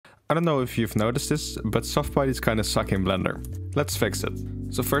I don't know if you've noticed this, but softbodies kind of suck in Blender. Let's fix it.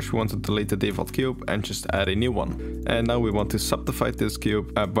 So first we want to delete the default cube and just add a new one. And now we want to subdivide this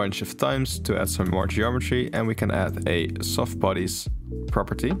cube a bunch of times to add some more geometry, and we can add a softbodies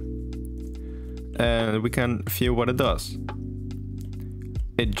property. And we can view what it does.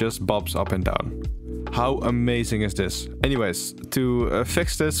 It just bobs up and down. How amazing is this? Anyways, to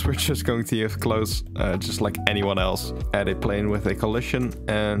fix this, we're just going to use close, just like anyone else. Add a plane with a collision,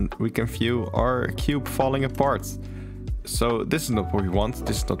 and we can view our cube falling apart. So this is not what we want.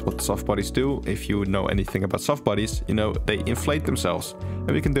 This is not what softbodies do. If you know anything about softbodies, you know they inflate themselves.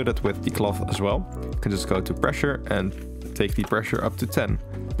 And we can do that with the cloth as well. You can just go to pressure and take the pressure up to 10.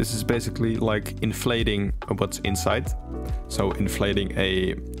 This is basically like inflating what's inside. So inflating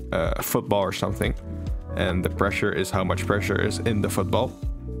a football or something. And the pressure is how much pressure is in the football.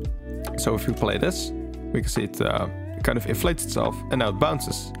 So if we play this, we can see it kind of inflates itself and now it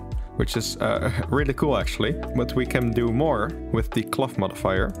bounces, which is really cool actually. But we can do more with the cloth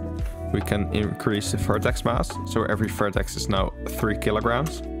modifier. We can increase the vertex mass. So every vertex is now 3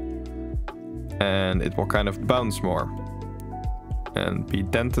 kilograms. And it will kind of bounce more and be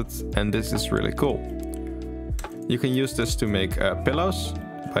dented, and this is really cool. You can use this to make pillows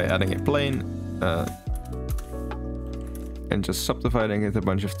by adding a plane and just subdividing it a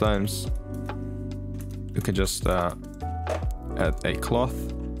bunch of times. You can just add a cloth,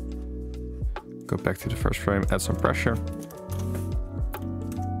 go back to the first frame, add some pressure.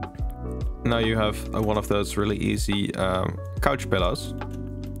 Now you have one of those really easy couch pillows,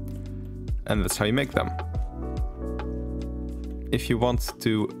 and that's how you make them. If you want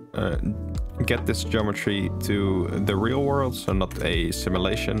to get this geometry to the real world, so not a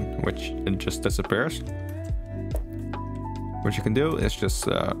simulation which it just disappears, what you can do is just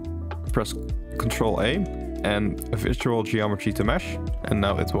press Ctrl A and visual geometry to mesh, and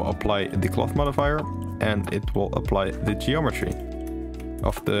now it will apply the cloth modifier and it will apply the geometry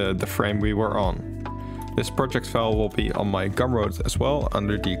of the frame we were on. This project file will be on my Gumroad as well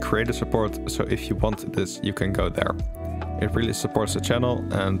under the creator support, so if you want this you can go there. It really supports the channel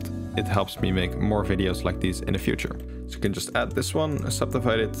and it helps me make more videos like these in the future. So you can just add this one,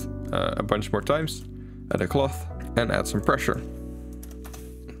 subdivide it a bunch more times, add a cloth and add some pressure.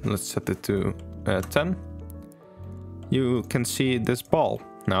 Let's set it to 10. You can see this ball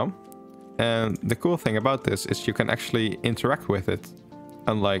now. And the cool thing about this is you can actually interact with it.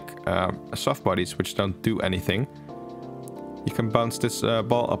 Unlike softbodies, which don't do anything, you can bounce this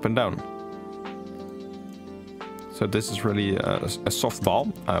ball up and down. So this is really a soft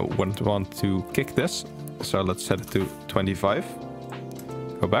ball. I wouldn't want to kick this. So let's set it to 25.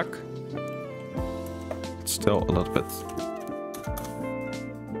 Go back. It's still a little bit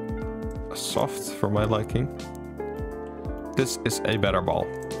soft for my liking. This is a better ball.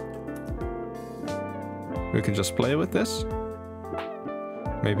 We can just play with this.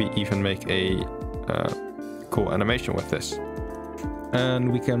 Maybe even make a cool animation with this.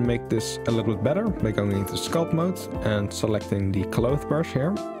 And we can make this a little bit better by going into sculpt mode and selecting the cloth brush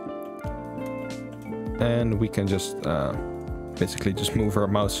here. And we can just basically just move our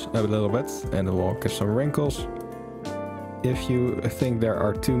mouse a little bit and it will give some wrinkles. If you think there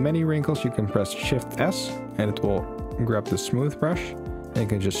are too many wrinkles, you can press Shift S and it will grab the smooth brush and you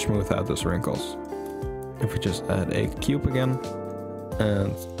can just smooth out those wrinkles. If we just add a cube again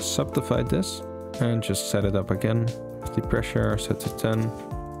and subdivide this and just set it up again. The pressure set to 10,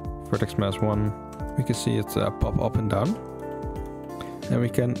 vertex mass 1. We can see it pop up and down. And we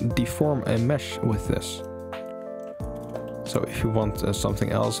can deform a mesh with this. So if you want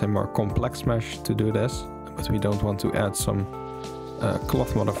something else, a more complex mesh to do this, but we don't want to add some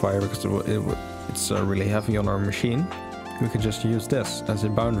cloth modifier because it's really heavy on our machine, we can just use this as a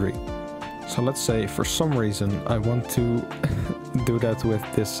boundary. So let's say for some reason I want to do that with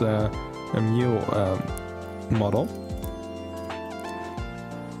this mule model.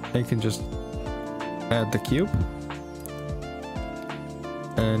 And you can just add the cube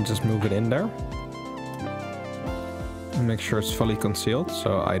and just move it in there and make sure it's fully concealed.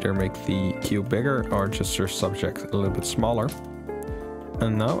 So either make the cube bigger or just your subject a little bit smaller.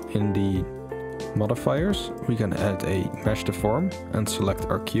 And now in the modifiers we can add a mesh deform and select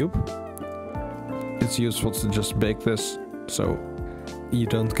our cube. It's useful to just bake this so you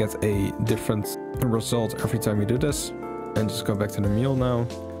don't get a different result every time you do this. And just go back to the mule now.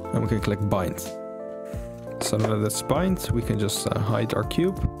 And we can click bind. So now that it's bind, we can just hide our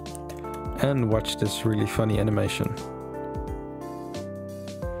cube and watch this really funny animation.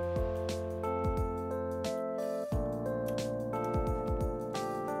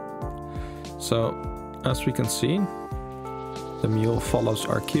 So as we can see, the mule follows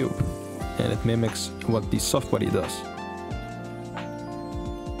our cube and it mimics what the soft body does.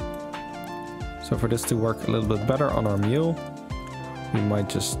 So for this to work a little bit better on our mule, we might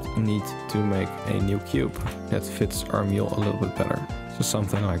just need to make a new cube that fits our mule a little bit better. So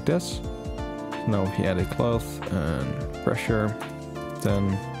something like this. Now if you add a cloth and pressure,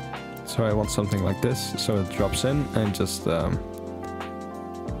 then so I want something like this, so it drops in and just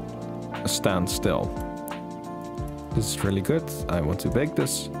stands still. This is really good. I want to bake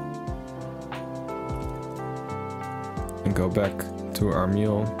this and go back to our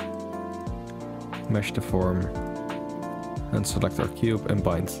mule, mesh the form and select our cube and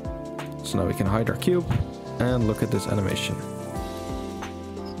bind. So now we can hide our cube and look at this animation.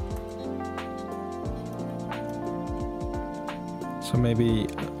 So maybe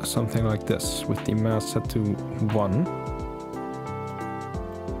something like this with the mass set to 1.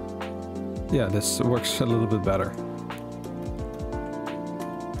 Yeah, this works a little bit better.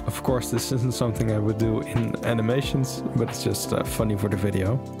 Of course, this isn't something I would do in animations, but it's just funny for the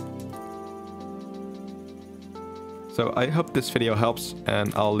video. So I hope this video helps,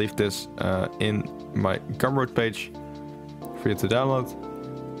 and I'll leave this in my Gumroad page for you to download,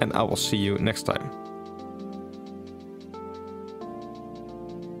 and I will see you next time.